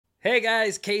Hey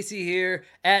guys, Casey here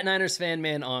at Niners Fan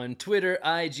Man on Twitter,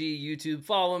 IG, YouTube.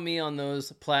 Follow me on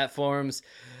those platforms.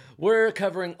 We're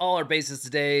covering all our bases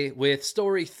today with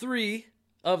story 3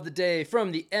 of the day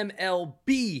from the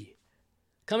MLB,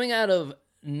 coming out of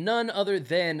none other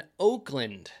than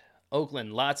Oakland.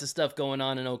 Oakland, lots of stuff going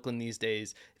on in Oakland these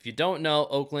days. If you don't know,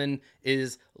 Oakland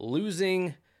is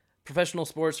losing professional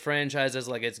sports franchises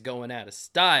like it's going out of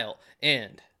style.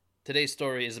 And today's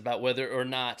story is about whether or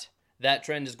not that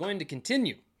trend is going to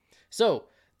continue. So,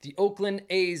 the Oakland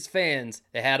A's fans,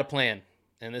 they had a plan.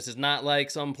 And this is not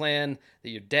like some plan that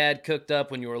your dad cooked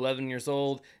up when you were 11 years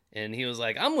old and he was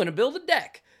like, I'm going to build a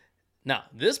deck. Now,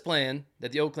 this plan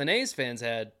that the Oakland A's fans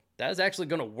had, that is actually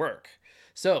going to work.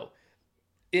 So,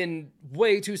 in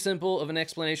way too simple of an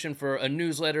explanation for a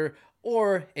newsletter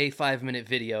or a 5-minute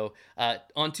video,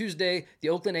 on Tuesday, the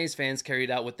Oakland A's fans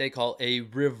carried out what they call a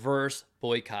reverse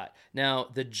boycott. Now,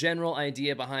 the general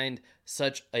idea behind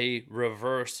such a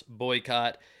reverse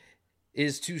boycott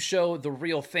is to show the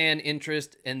real fan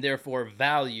interest and therefore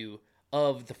value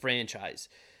of the franchise.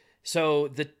 So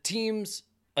the team's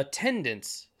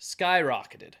attendance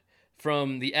skyrocketed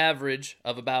from the average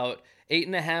of about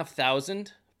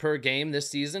 8,500 per game this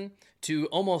season to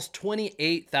almost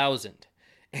 28,000.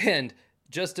 And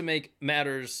just to make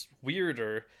matters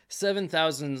weirder,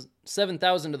 7,000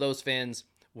 of those fans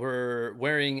were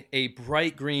wearing a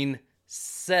bright green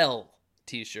Cell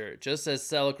t-shirt. Just says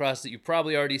Cell across it. You've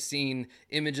probably already seen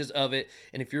images of it.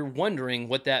 And if you're wondering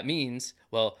what that means,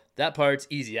 well, that part's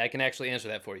easy. I can actually answer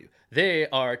that for you. They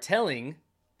are telling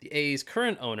the A's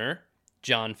current owner,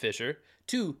 John Fisher,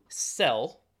 to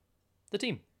sell the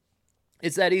team.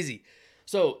 It's that easy.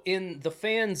 So in the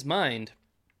fans' mind,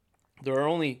 there are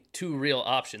only two real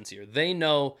options here. They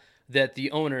know that the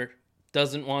owner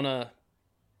doesn't want to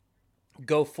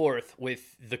go forth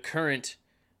with the current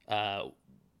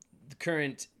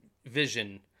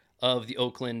vision of the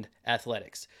Oakland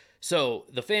Athletics. So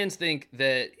the fans think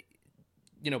that,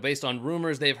 based on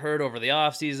rumors they've heard over the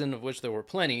offseason, of which there were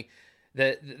plenty,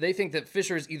 that they think that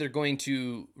Fisher is either going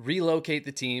to relocate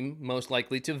the team, most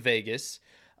likely to Vegas,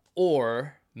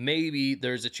 or maybe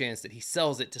there's a chance that he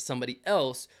sells it to somebody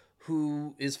else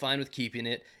who is fine with keeping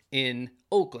it in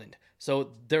Oakland.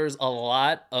 So there's a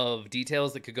lot of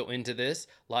details that could go into this,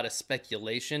 a lot of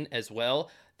speculation as well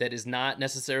that is not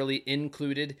necessarily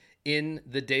included in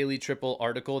the Daily Triple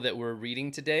article that we're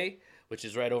reading today, which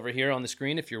is right over here on the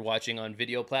screen if you're watching on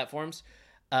video platforms.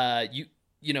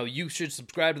 You should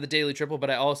subscribe to the Daily Triple, but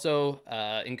I also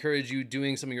encourage you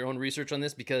doing some of your own research on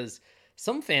this because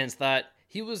some fans thought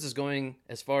he was just going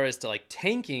as far as to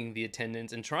tanking the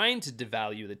attendance and trying to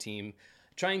devalue the team,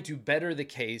 trying to better the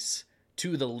case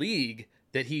to the league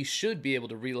that he should be able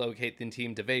to relocate the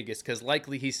team to Vegas because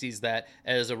likely he sees that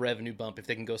as a revenue bump if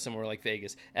they can go somewhere like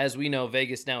Vegas. As we know,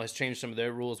 Vegas now has changed some of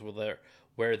their rules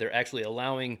where they're actually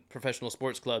allowing professional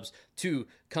sports clubs to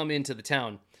come into the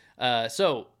town.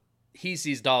 So he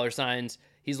sees dollar signs.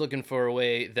 He's looking for a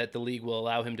way that the league will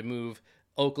allow him to move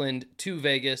Oakland to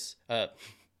Vegas,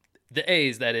 the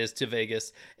A's, that is, to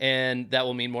Vegas, and that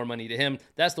will mean more money to him.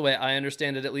 That's the way I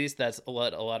understand it, at least. That's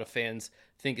what a lot of fans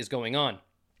think is going on.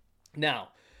 Now,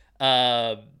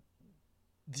 the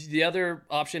other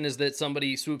option is that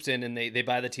somebody swoops in and they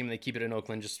buy the team and they keep it in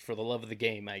Oakland just for the love of the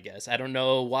game, I guess. I don't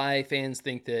know why fans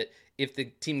think that if the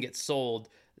team gets sold,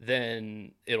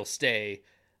 then it'll stay.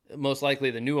 Most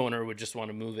likely the new owner would just want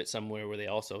to move it somewhere where they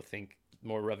also think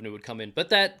more revenue would come in. But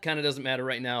that kind of doesn't matter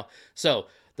right now. So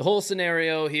the whole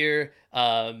scenario here,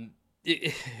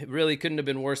 it really couldn't have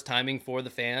been worse timing for the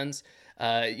fans.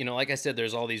 Like I said,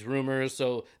 there's all these rumors.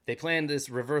 So they planned this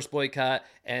reverse boycott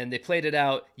and they played it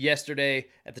out yesterday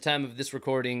at the time of this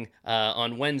recording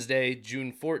on Wednesday,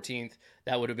 June 14th.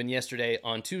 That would have been yesterday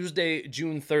on Tuesday,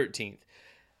 June 13th.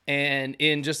 And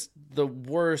in just the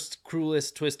worst,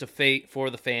 cruelest twist of fate for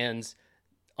the fans,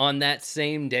 on that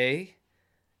same day,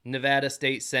 Nevada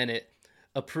State Senate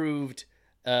approved,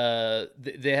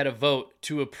 they had a vote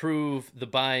to approve the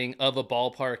buying of a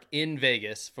ballpark in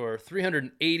Vegas for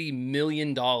 $380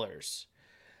 million,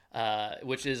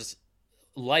 which is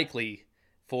likely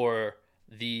for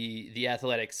the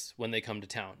Athletics when they come to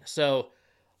town. So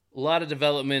a lot of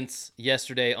developments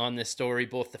yesterday on this story.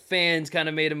 Both the fans kind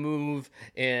of made a move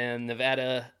and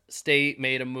Nevada State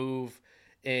made a move.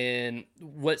 And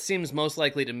what seems most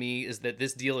likely to me is that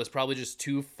this deal is probably just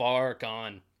too far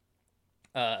gone.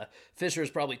 Fisher is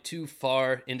probably too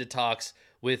far into talks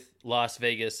with Las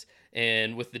Vegas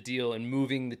and with the deal and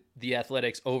moving the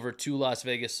Athletics over to Las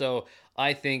Vegas. So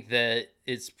I think that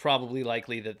it's probably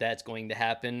likely that that's going to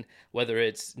happen, whether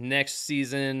it's next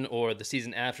season or the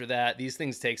season after that. These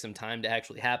things take some time to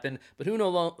actually happen, but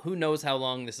who knows how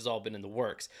long this has all been in the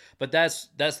works. But that's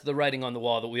the writing on the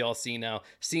wall that we all see now.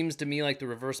 Seems to me like the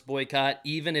reverse boycott,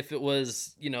 even if it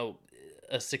was,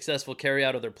 a successful carry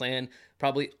out of their plan,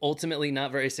 probably ultimately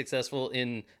not very successful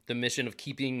in the mission of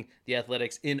keeping the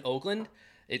Athletics in Oakland.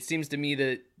 It seems to me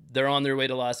that they're on their way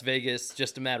to Las Vegas,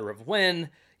 just a matter of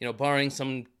when, barring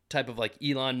some type of like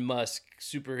Elon Musk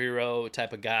superhero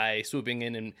type of guy swooping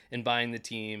in and buying the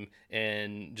team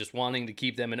and just wanting to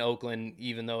keep them in Oakland,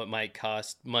 even though it might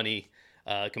cost money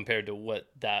compared to what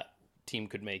that team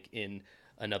could make in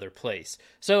another place.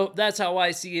 So that's how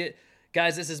I see it.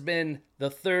 Guys, this has been the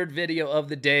third video of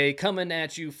the day coming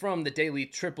at you from the Daily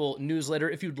Triple newsletter.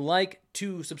 If you'd like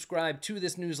to subscribe to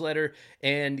this newsletter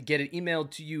and get it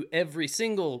emailed to you every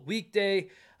single weekday,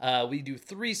 we do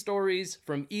 3 stories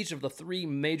from each of the 3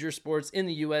 major sports in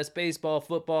the U.S., baseball,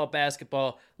 football,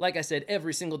 basketball. Like I said,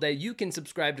 every single day. You can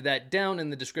subscribe to that down in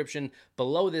the description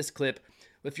below this clip.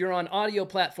 If you're on audio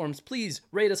platforms, please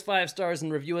rate us 5 stars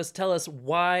and review us. Tell us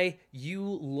why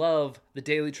you love the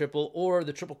Daily Triple or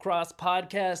the Triple Cross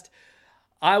podcast.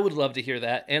 I would love to hear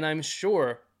that, and I'm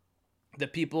sure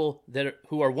that people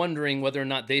who are wondering whether or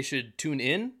not they should tune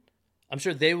in, I'm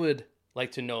sure they would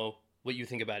like to know what you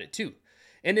think about it too.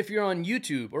 And if you're on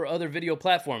YouTube or other video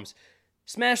platforms,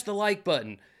 smash the like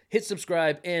button, hit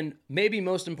subscribe, and maybe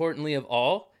most importantly of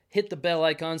all, hit the bell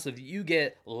icon so that you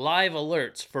get live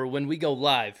alerts for when we go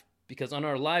live. Because on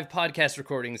our live podcast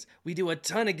recordings, we do a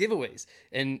ton of giveaways.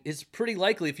 And it's pretty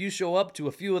likely if you show up to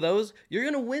a few of those, you're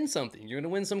going to win something. You're going to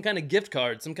win some kind of gift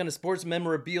card, some kind of sports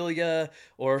memorabilia,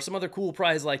 or some other cool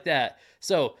prize like that.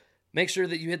 So make sure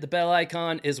that you hit the bell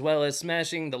icon as well as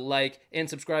smashing the like and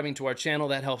subscribing to our channel.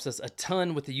 That helps us a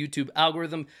ton with the YouTube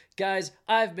algorithm. Guys,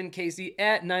 I've been Casey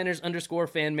at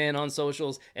Niners_fanman on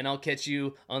socials, and I'll catch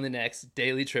you on the next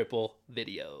Daily Triple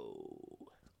video.